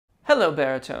Hello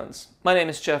baritones, my name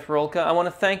is Jeff Rolka. I want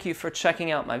to thank you for checking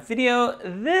out my video.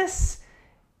 This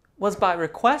was by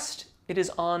request. It is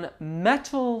on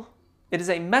metal. It is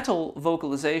a metal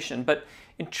vocalization, but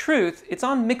in truth, it's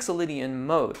on Mixolydian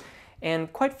mode.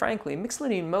 And quite frankly,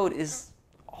 Mixolydian mode is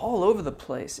all over the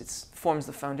place. It forms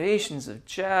the foundations of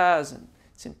jazz, and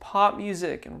it's in pop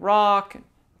music and rock. And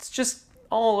it's just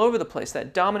all over the place.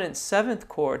 That dominant seventh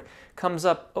chord comes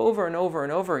up over and over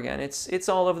and over again. It's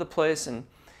all over the place, and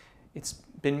it's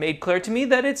been made clear to me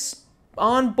that it's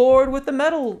on board with the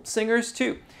metal singers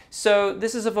too. So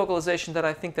this is a vocalization that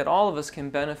I think that all of us can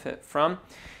benefit from.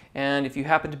 And if you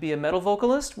happen to be a metal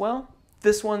vocalist, well,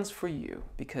 this one's for you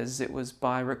because it was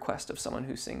by request of someone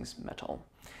who sings metal.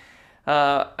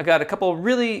 I got a couple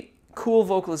really cool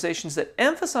vocalizations that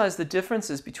emphasize the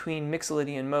differences between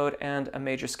Mixolydian mode and a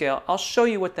major scale. I'll show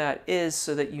you what that is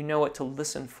so that you know what to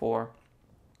listen for.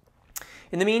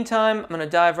 In the meantime, I'm going to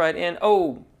dive right in.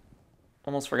 Oh,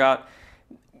 almost forgot.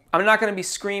 I'm not going to be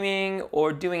screaming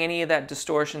or doing any of that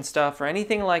distortion stuff or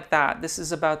anything like that. This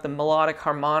is about the melodic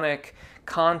harmonic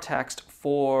context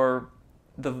for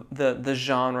the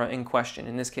genre in question.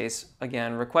 In this case,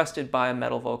 again, requested by a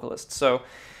metal vocalist. So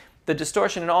the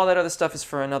distortion and all that other stuff is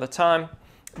for another time.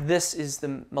 This is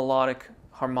the melodic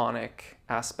harmonic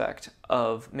aspect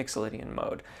of Mixolydian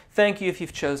mode. Thank you if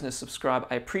you've chosen to subscribe.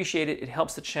 I appreciate it. It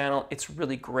helps the channel. It's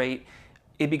really great.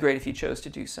 It'd be great if you chose to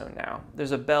do so now.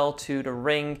 There's a bell too to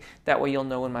ring. That way you'll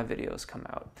know when my videos come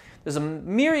out. There's a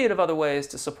myriad of other ways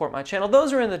to support my channel.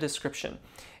 Those are in the description.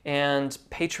 And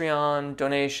Patreon,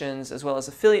 donations, as well as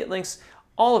affiliate links.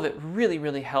 All of it really,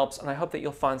 really helps. And I hope that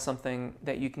you'll find something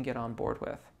that you can get on board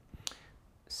with.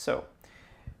 So,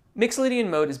 Mixolydian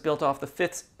mode is built off the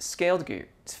fifth scale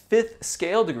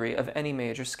degree of any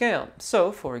major scale.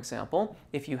 So, for example,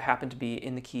 if you happen to be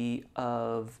in the key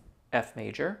of F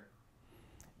major,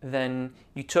 then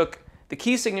you took the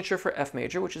key signature for F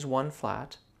major, which is 1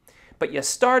 flat, but you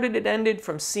started and ended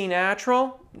from C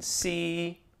natural,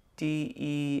 C, D,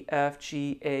 E, F,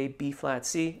 G, A, B flat,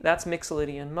 C. That's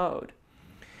Mixolydian mode.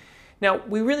 Now,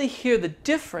 we really hear the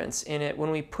difference in it when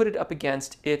we put it up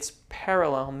against its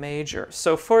parallel major.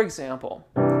 So, for example,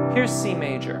 here's C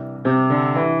major.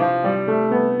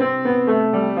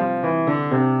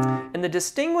 And the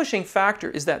distinguishing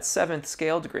factor is that 7th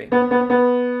scale degree.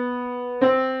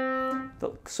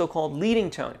 The so-called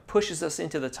leading tone. It pushes us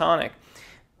into the tonic.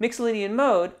 Mixolydian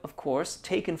mode, of course,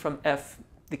 taken from F,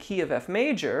 the key of F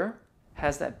major,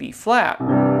 has that B flat.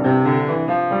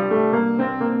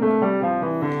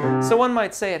 So one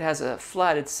might say it has a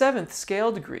flatted 7th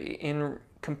scale degree in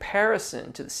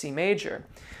comparison to the C major,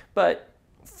 but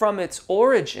from its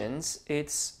origins,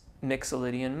 it's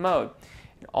Mixolydian mode.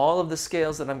 And all of the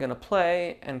scales that I'm going to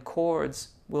play and chords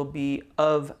will be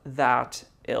of that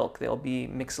ilk. They'll be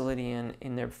Mixolydian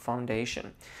in their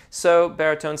foundation. So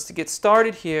baritones, to get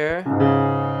started here.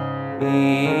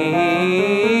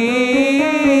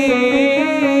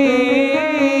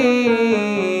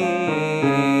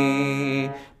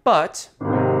 But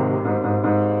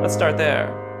let's start there.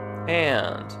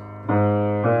 And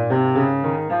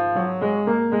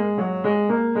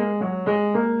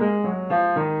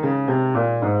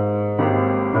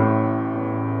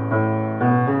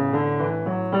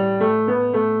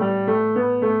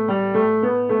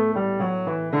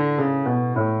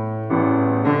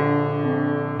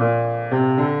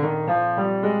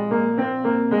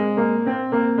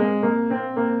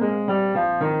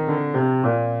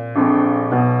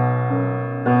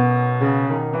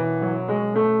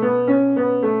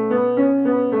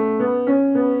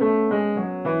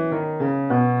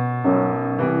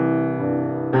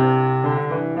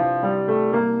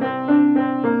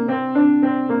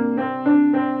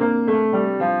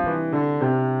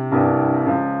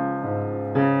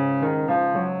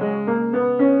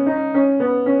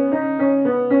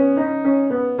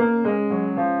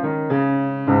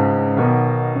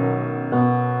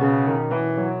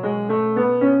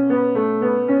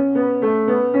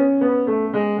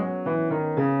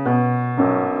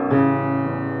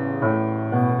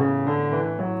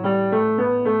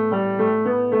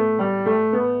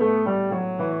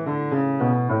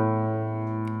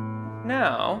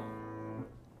now,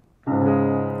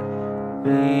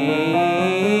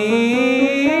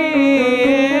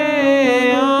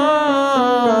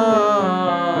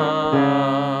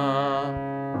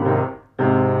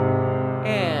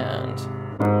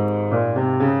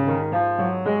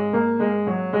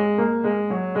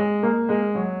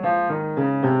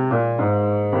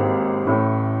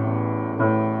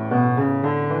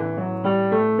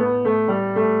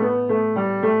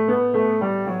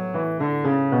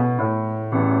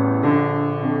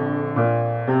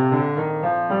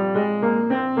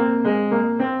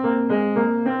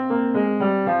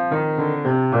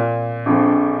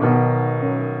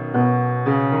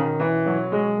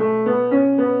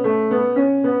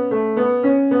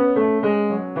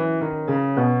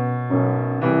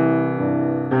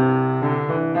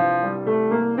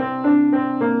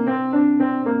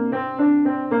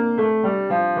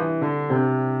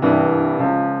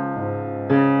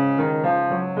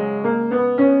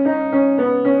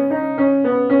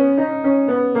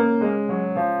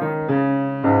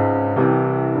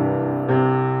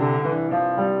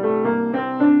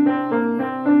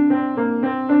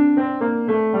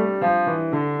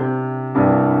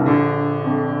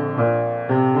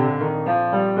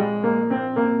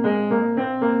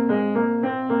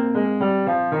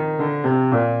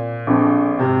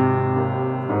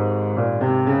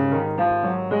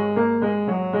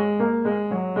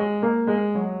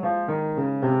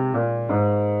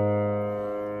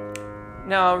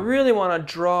 really want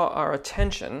to draw our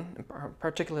attention,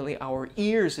 particularly our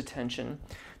ears' attention,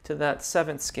 to that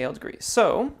 7th scale degree.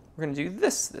 So we're going to do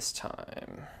this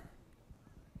time.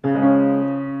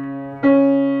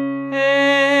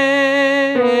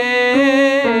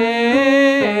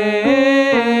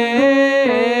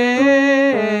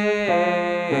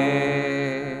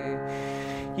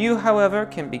 You, however,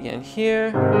 can begin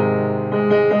here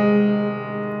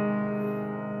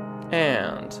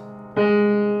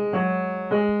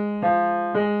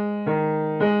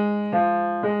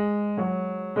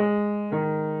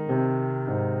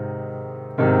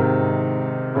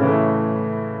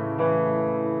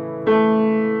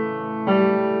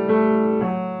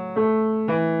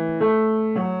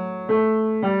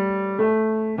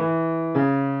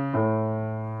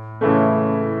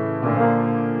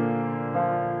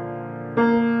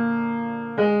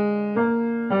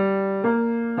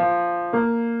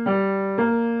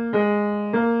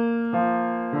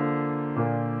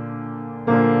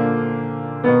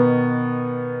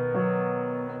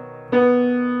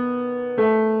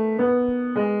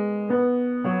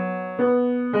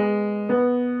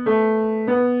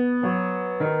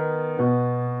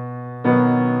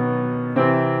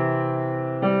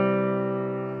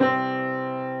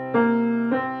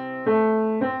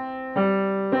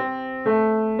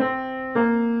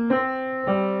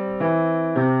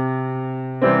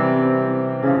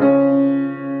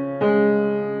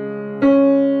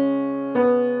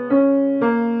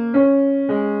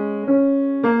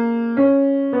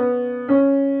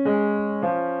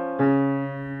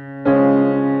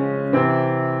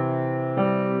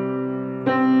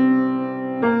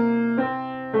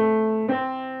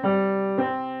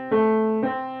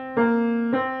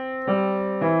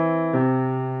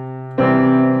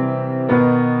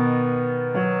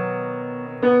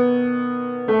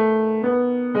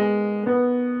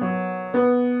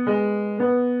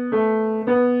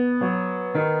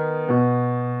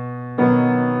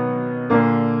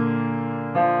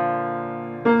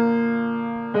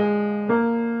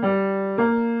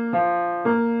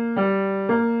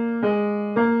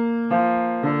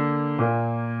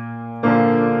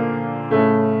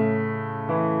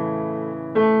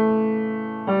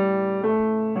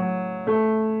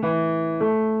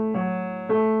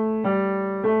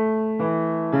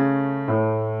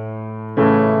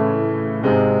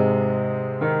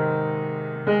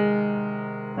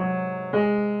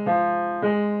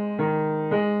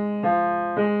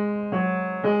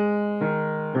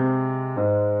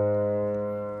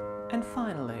and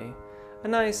finally, a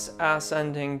nice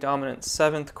ascending dominant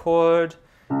 7th chord,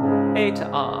 A to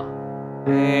A.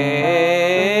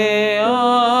 A,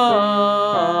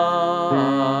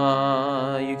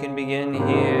 A. You can begin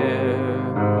here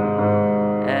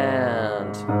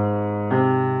and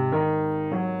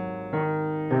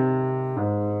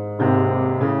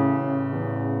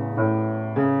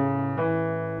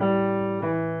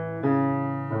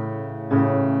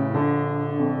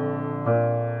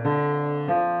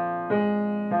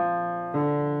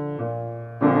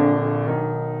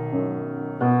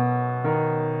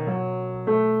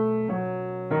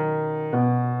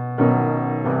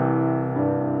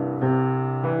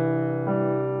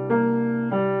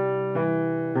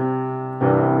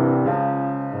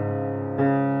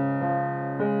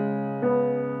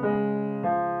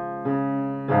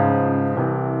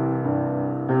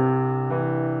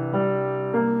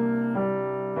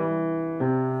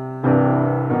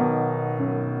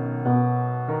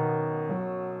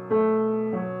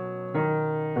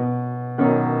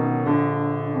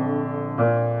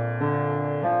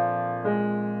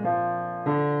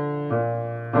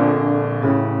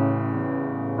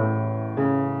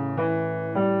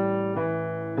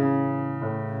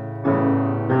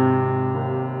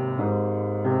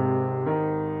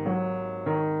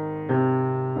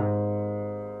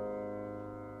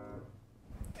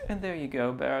And there you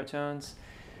go, baritones.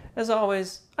 As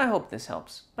always, I hope this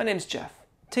helps. My name's Jeff.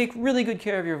 Take really good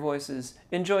care of your voices,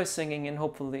 enjoy singing, and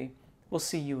hopefully we'll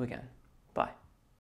see you again.